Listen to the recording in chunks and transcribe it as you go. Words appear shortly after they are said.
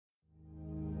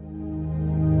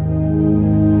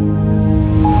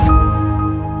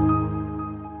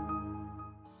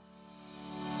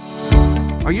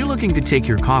Looking to take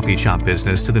your coffee shop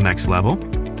business to the next level?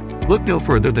 Look no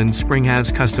further than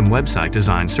SpringHive's custom website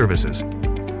design services.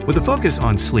 With a focus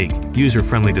on sleek,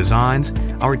 user-friendly designs,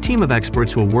 our team of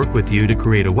experts will work with you to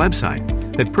create a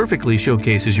website that perfectly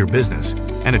showcases your business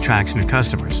and attracts new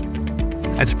customers.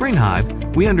 At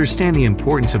SpringHive, we understand the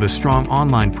importance of a strong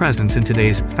online presence in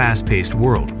today's fast-paced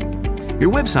world.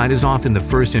 Your website is often the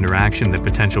first interaction that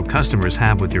potential customers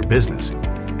have with your business,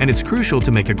 and it's crucial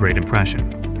to make a great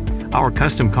impression. Our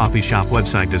custom coffee shop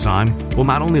website design will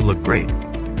not only look great,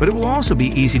 but it will also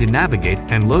be easy to navigate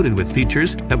and loaded with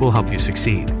features that will help you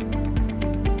succeed.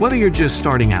 Whether you're just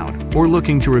starting out or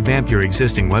looking to revamp your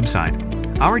existing website,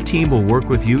 our team will work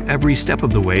with you every step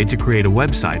of the way to create a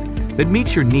website that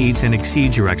meets your needs and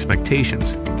exceeds your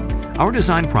expectations. Our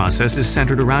design process is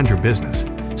centered around your business,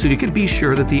 so you can be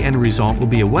sure that the end result will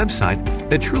be a website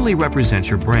that truly represents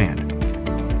your brand.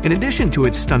 In addition to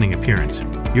its stunning appearance,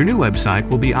 your new website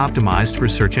will be optimized for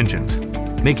search engines,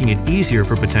 making it easier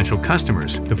for potential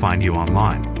customers to find you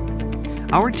online.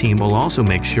 Our team will also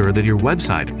make sure that your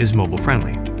website is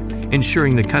mobile-friendly,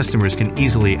 ensuring that customers can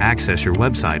easily access your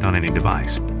website on any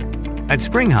device. At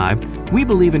SpringHive, we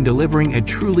believe in delivering a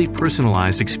truly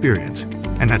personalized experience,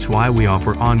 and that's why we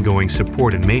offer ongoing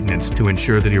support and maintenance to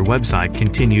ensure that your website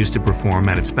continues to perform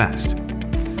at its best.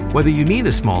 Whether you need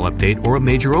a small update or a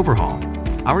major overhaul,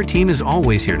 our team is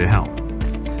always here to help.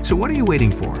 So what are you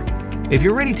waiting for? If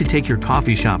you're ready to take your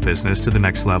coffee shop business to the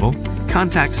next level,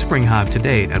 contact SpringHive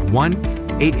today at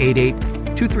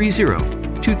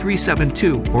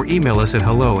 1-888-230-2372 or email us at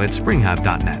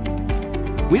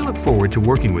hello@springhive.net. We look forward to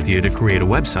working with you to create a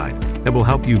website that will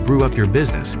help you brew up your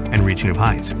business and reach new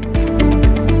heights.